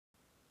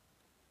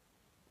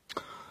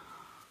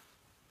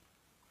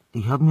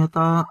Ich habe mir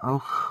da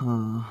auch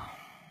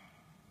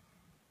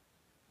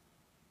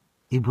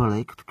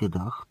überlegt,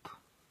 gedacht,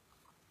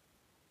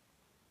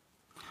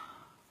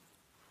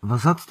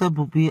 was hat der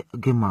Bobby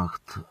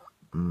gemacht?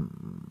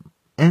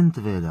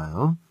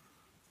 Entweder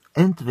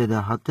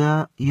hat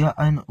er ihr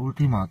ein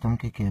Ultimatum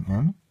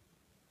gegeben,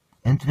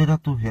 entweder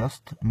du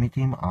hörst mit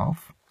ihm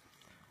auf,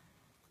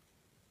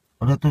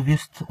 oder du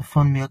wirst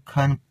von mir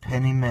kein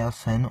Penny mehr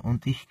sehen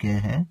und ich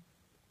gehe,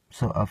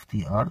 so auf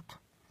die Art.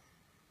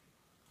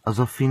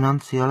 Also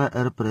finanzielle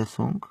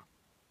Erpressung.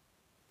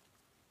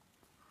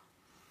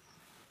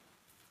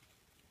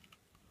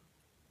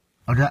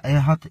 Oder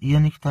er hat ihr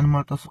nicht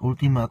einmal das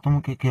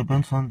Ultimatum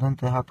gegeben, sondern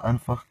der hat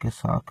einfach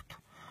gesagt,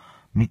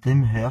 mit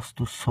dem hörst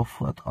du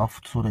sofort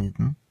auf zu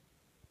reden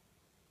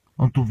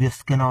und du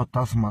wirst genau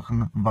das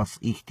machen, was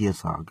ich dir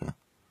sage.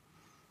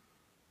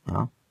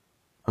 Ja,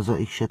 also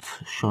ich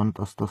schätze schon,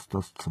 dass das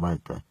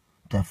zweite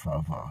der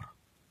Fall war.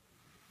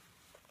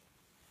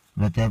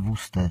 Weil der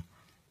wusste,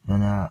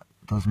 wenn er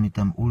das mit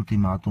dem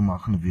Ultimatum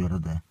machen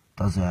würde,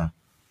 dass er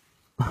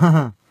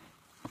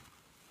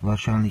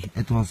wahrscheinlich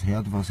etwas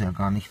hört, was er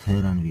gar nicht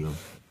hören will.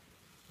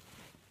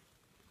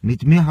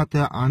 Mit mir hat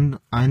er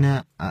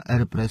eine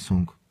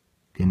Erpressung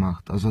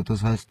gemacht. Also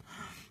das heißt,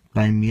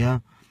 bei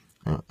mir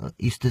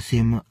ist es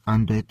ihm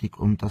eindeutig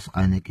um das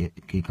eine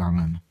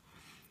gegangen.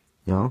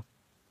 Ja,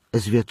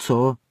 es wird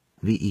so,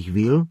 wie ich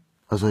will.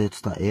 Also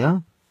jetzt da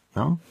er,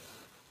 ja,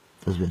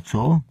 das wird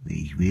so,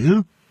 wie ich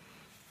will.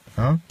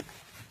 Ja.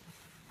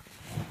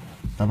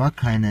 Da war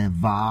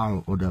keine Wahl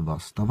oder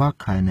was, da war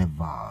keine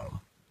Wahl.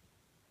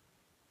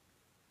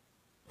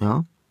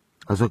 Ja,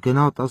 also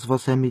genau das,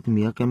 was er mit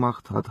mir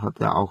gemacht hat, hat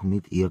er auch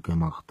mit ihr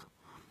gemacht.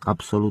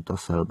 Absolut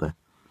dasselbe.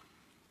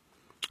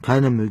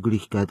 Keine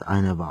Möglichkeit,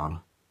 eine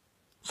Wahl,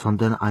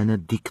 sondern eine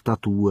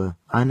Diktatur,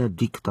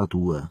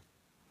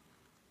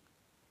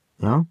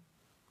 Ja?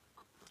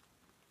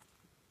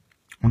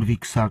 Und wie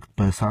gesagt,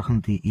 bei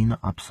Sachen, die ihn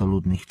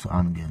absolut nichts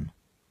angehen.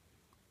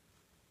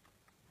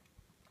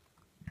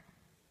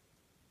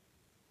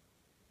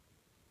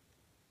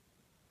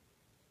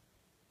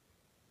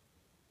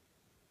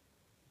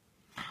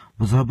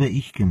 Was habe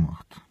ich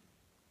gemacht?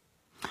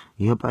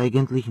 Ich habe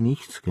eigentlich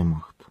nichts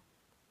gemacht.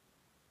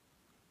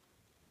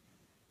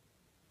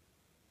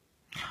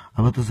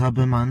 Aber das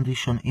habe Mandy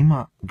schon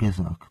immer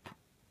gesagt.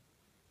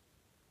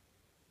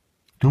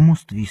 Du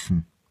musst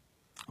wissen,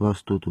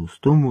 was du tust.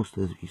 Du musst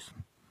es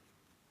wissen.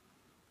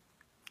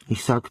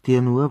 Ich sag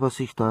dir nur,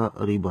 was ich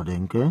darüber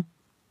denke,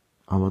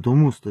 aber du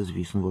musst es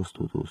wissen, was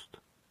du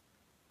tust.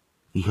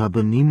 Ich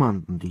habe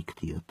niemanden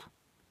diktiert.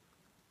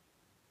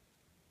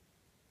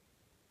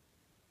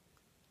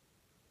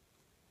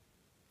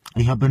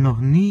 Ich habe noch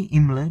nie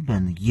im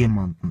Leben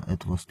jemandem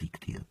etwas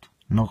diktiert.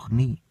 Noch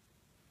nie.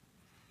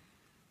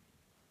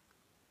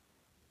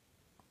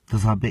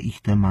 Das habe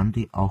ich der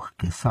Mandy auch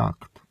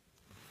gesagt.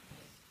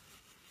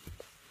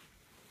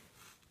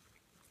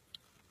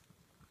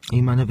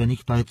 Ich meine, wenn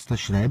ich da jetzt das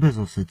schreibe,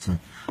 so sitze,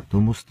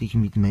 du musst dich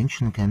mit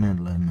Menschen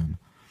kennenlernen,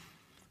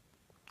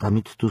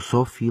 damit du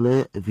so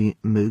viele wie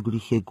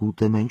mögliche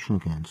gute Menschen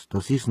kennst.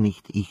 Das ist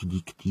nicht ich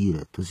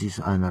diktiere, das ist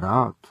ein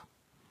Rat.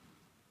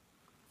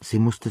 Sie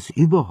muss das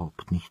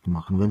überhaupt nicht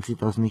machen. Wenn sie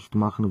das nicht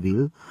machen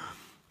will,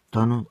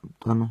 dann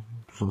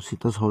soll sie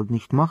das halt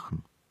nicht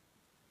machen.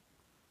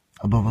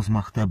 Aber was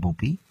macht der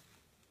Bobby?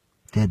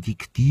 Der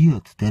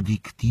diktiert.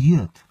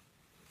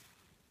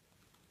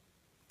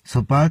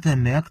 Sobald er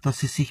merkt, dass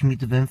sie sich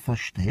mit wem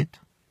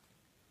versteht,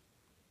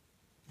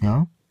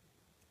 ja,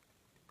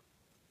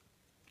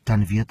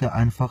 dann wird er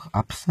einfach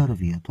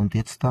abserviert. Und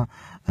jetzt da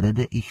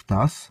rede ich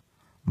das,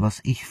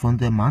 was ich von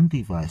der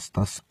Mandy weiß,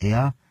 dass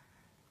er,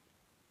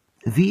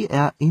 wie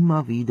er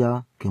immer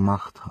wieder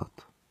gemacht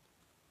hat.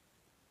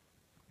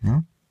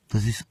 Ja,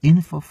 das ist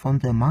Info von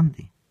der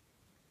Mandy.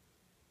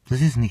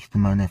 Das ist nicht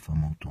meine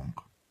Vermutung.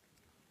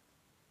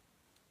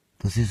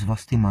 Das ist,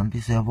 was die Mandy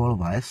sehr wohl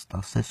weiß,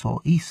 dass es so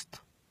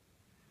ist.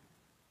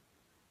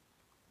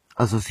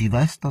 Also sie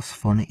weiß das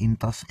von ihm,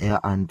 dass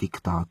er ein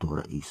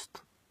Diktator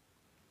ist.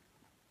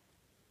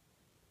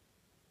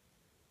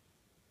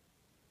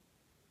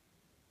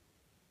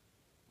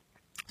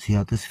 Sie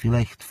hat es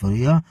vielleicht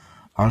früher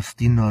als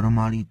die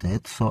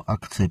Normalität so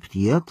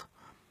akzeptiert,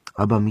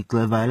 aber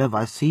mittlerweile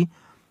weiß sie,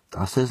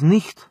 dass es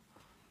nicht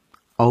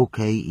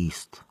okay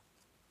ist.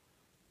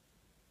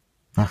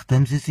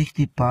 Nachdem sie sich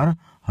die paar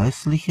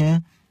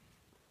häusliche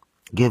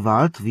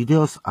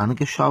Gewaltvideos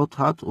angeschaut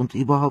hat und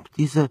überhaupt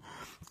diese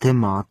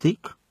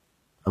Thematik,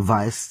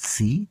 weiß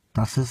sie,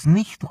 dass es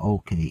nicht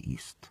okay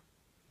ist.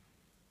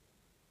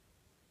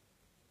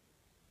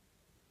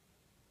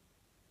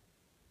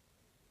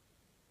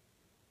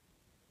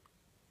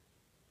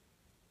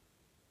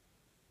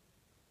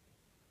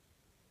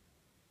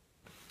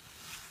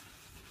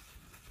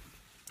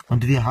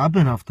 Und wir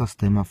haben auf das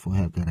Thema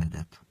vorher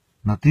geredet.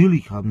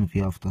 Natürlich haben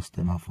wir auf das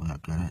Thema vorher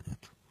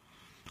geredet.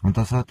 Und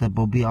das hat der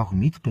Bobby auch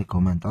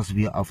mitbekommen, dass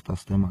wir auf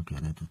das Thema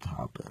geredet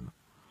haben.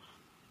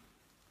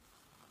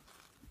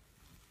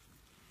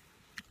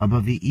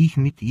 Aber wie ich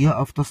mit ihr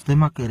auf das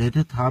Thema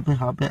geredet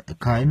habe, habe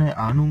keine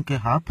Ahnung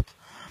gehabt,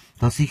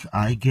 dass ich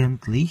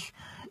eigentlich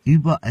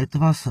über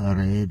etwas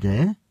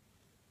rede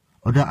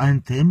oder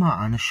ein Thema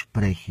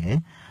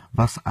anspreche,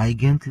 was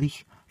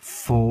eigentlich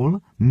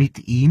voll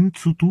mit ihm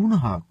zu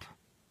tun hat.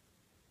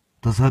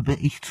 Das habe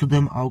ich zu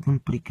dem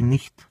Augenblick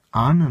nicht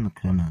ahnen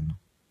können.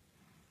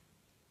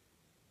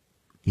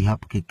 Ich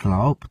habe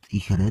geglaubt,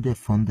 ich rede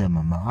von dem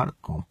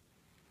Marco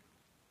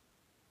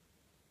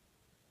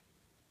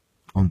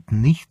und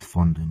nicht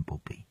von dem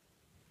Bobby.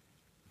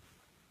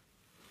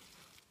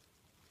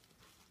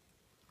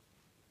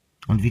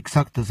 Und wie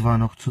gesagt, das war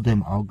noch zu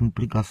dem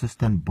Augenblick, als es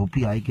den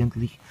Bobby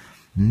eigentlich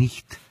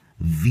nicht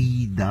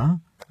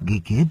wieder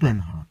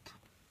gegeben hat.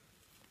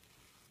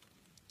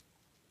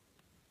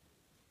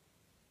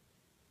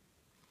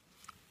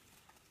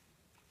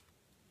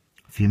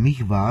 Für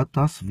mich war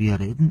das, wir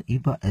reden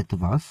über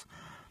etwas,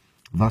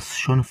 was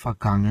schon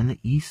vergangen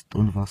ist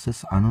und was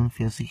es an und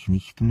für sich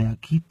nicht mehr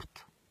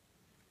gibt.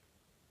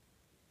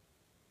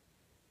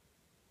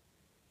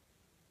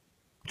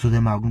 Zu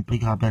dem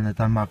Augenblick habe ich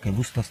nicht einmal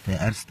gewusst, dass der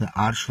erste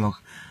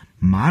Arschloch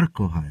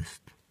Marco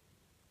heißt.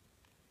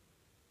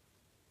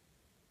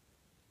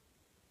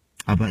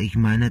 Aber ich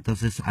meine,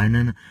 dass es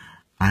einen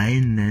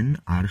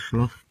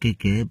Arschloch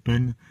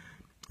gegeben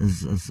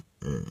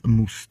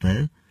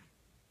musste.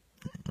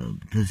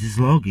 Das ist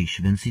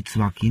logisch, wenn sie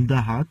 2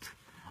 Kinder hat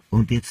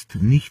und jetzt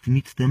nicht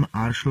mit dem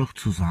Arschloch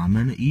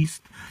zusammen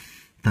ist,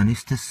 dann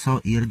ist es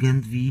so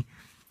irgendwie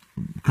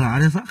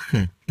klare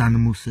Sache. Dann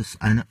muss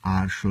es ein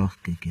Arschloch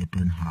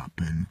gegeben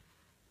haben.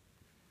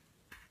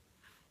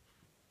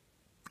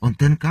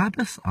 Und den gab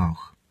es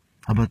auch,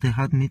 aber der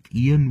hat mit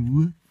ihr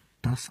nur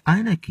das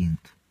eine Kind.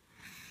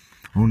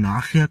 Und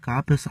nachher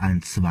gab es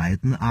einen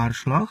zweiten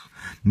Arschloch,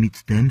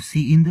 mit dem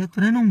sie in der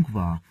Trennung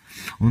war.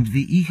 Und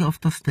wie ich auf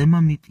das Thema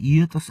mit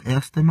ihr das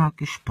erste Mal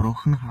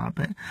gesprochen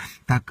habe,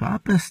 da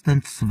gab es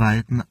den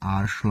zweiten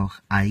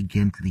Arschloch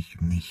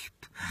eigentlich nicht,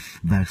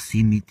 weil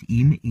sie mit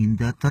ihm in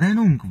der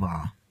Trennung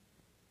war.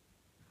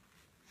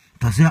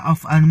 Dass er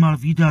auf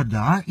einmal wieder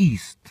da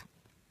ist,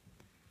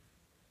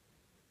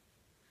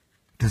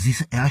 das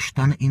ist erst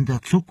dann in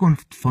der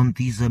Zukunft von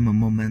diesem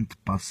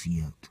Moment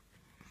passiert.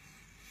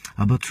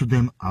 Aber zu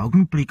dem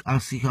Augenblick,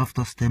 als ich auf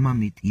das Thema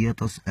mit ihr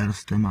das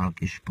erste Mal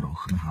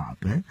gesprochen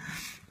habe,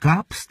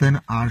 gab's den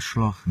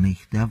Arschloch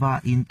nicht. Der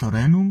war in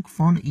Trennung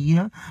von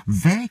ihr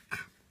weg.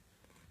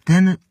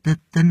 Den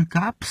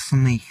gab's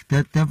nicht.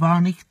 Der war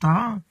nicht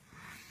da.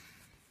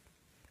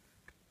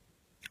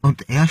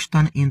 Und erst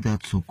dann in der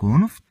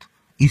Zukunft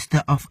ist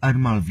er auf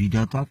einmal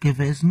wieder da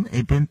gewesen,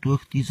 eben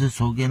durch diese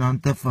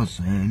sogenannte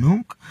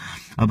Versöhnung.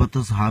 Aber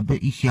das habe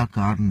ich ja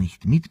gar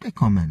nicht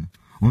mitbekommen.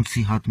 Und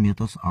sie hat mir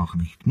das auch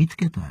nicht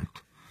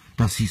mitgeteilt,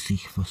 dass sie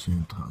sich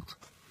versöhnt hat.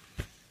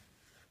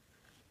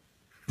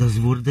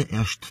 Das wurde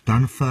erst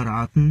dann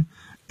verraten,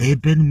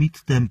 eben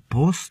mit dem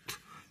Post,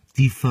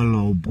 die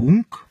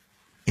Verlobung,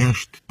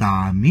 erst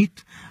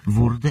damit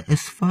wurde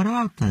es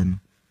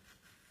verraten.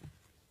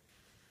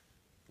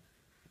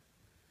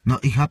 Na,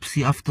 ich habe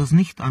sie auf das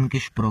nicht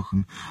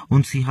angesprochen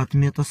und sie hat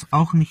mir das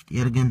auch nicht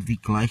irgendwie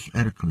gleich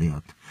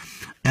erklärt.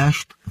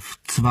 Erst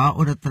 2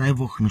 oder 3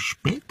 Wochen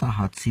später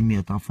hat sie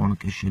mir davon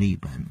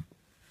geschrieben,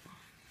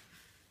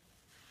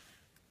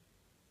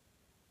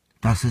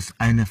 dass es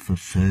eine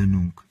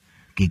Versöhnung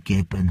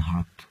gegeben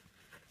hat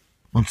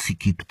und sie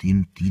gibt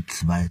ihm die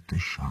zweite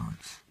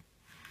Chance.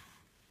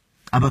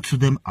 Aber zu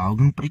dem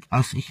Augenblick,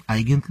 als ich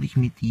eigentlich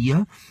mit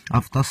ihr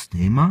auf das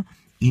Thema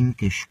im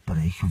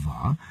Gespräch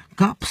war,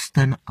 gab's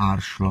den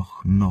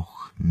Arschloch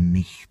noch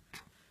nicht.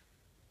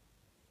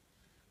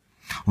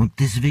 Und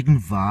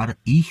deswegen war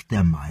ich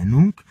der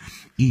Meinung,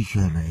 ich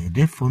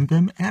rede von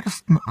dem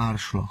ersten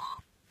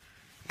Arschloch.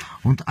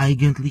 Und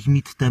eigentlich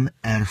mit dem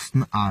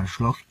ersten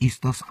Arschloch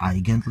ist das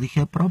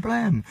eigentliche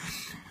Problem.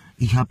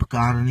 Ich habe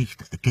gar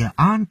nicht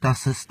geahnt,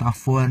 dass es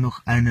davor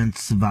noch einen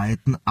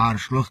zweiten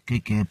Arschloch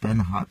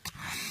gegeben hat.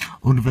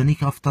 Und wenn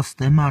ich auf das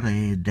Thema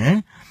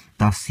rede,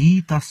 dass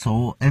sie das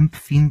so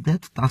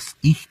empfindet, dass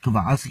ich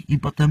quasi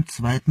über dem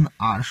zweiten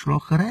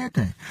Arschloch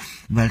rede,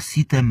 weil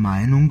sie der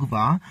Meinung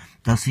war,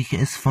 dass ich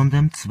es von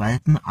dem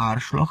zweiten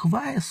Arschloch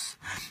weiß.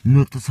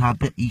 Nur das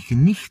habe ich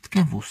nicht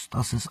gewusst,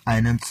 dass es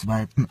einen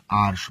zweiten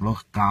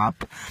Arschloch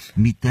gab,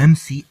 mit dem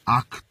sie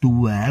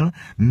aktuell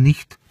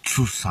nicht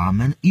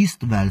zusammen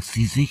ist, weil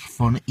sie sich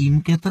von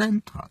ihm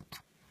getrennt hat.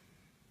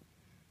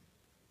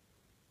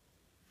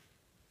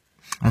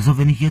 Also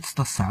wenn ich jetzt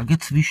das sage,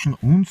 zwischen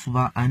uns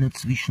war eine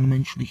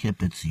zwischenmenschliche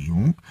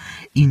Beziehung,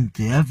 in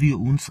der wir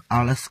uns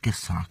alles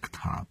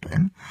gesagt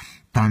haben,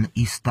 dann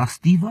ist das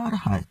die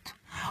Wahrheit.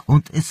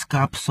 Und es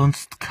gab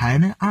sonst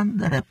keine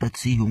andere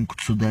Beziehung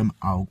zu dem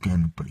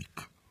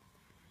Augenblick.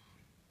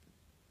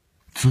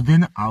 Zu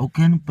dem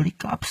Augenblick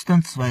gab's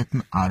den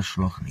zweiten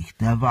Arschloch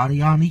nicht, der war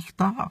ja nicht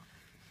da.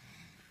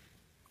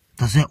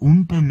 Dass er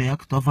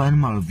unbemerkt auf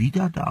einmal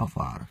wieder da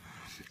war,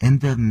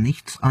 ändert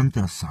nichts an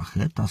der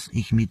Sache, dass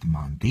ich mit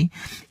Mandy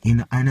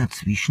in einer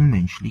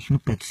zwischenmenschlichen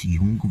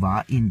Beziehung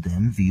war, in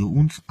der wir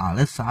uns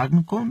alles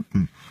sagen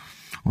konnten.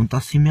 Und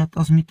dass sie mir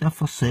das mit der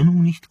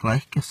Versöhnung nicht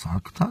gleich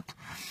gesagt hat,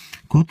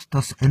 gut,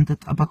 das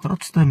ändert aber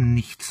trotzdem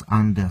nichts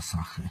an der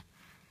Sache.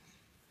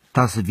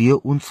 Dass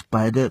wir uns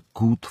beide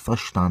gut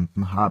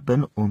verstanden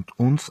haben und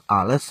uns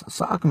alles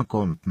sagen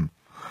konnten.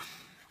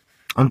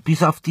 Und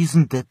bis auf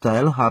diesen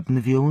Detail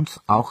haben wir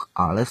uns auch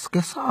alles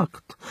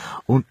gesagt.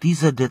 Und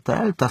diese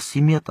Detail, dass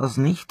sie mir das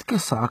nicht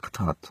gesagt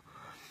hat,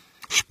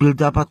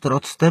 spielt aber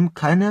trotzdem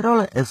keine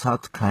Rolle. Es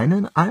hat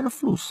keinen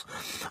Einfluss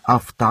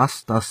auf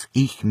das, dass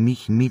ich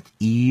mich mit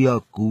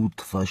ihr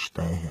gut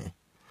verstehe.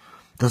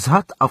 Das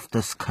hat auf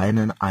das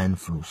keinen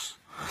Einfluss.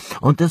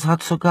 Und es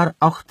hat sogar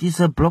auch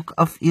dieser Blog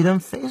auf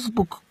ihrem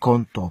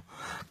Facebook-Konto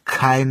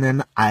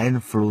keinen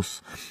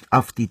Einfluss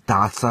auf die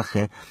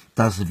Tatsache,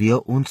 dass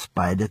wir uns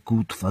beide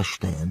gut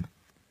verstehen.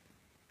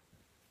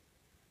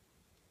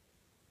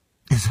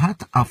 Es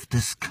hat auf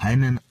das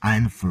keinen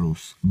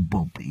Einfluss,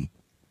 Bobby.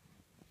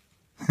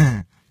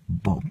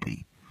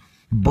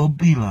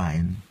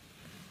 Bobbylein.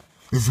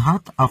 Es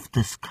hat auf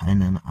das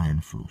keinen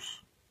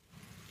Einfluss.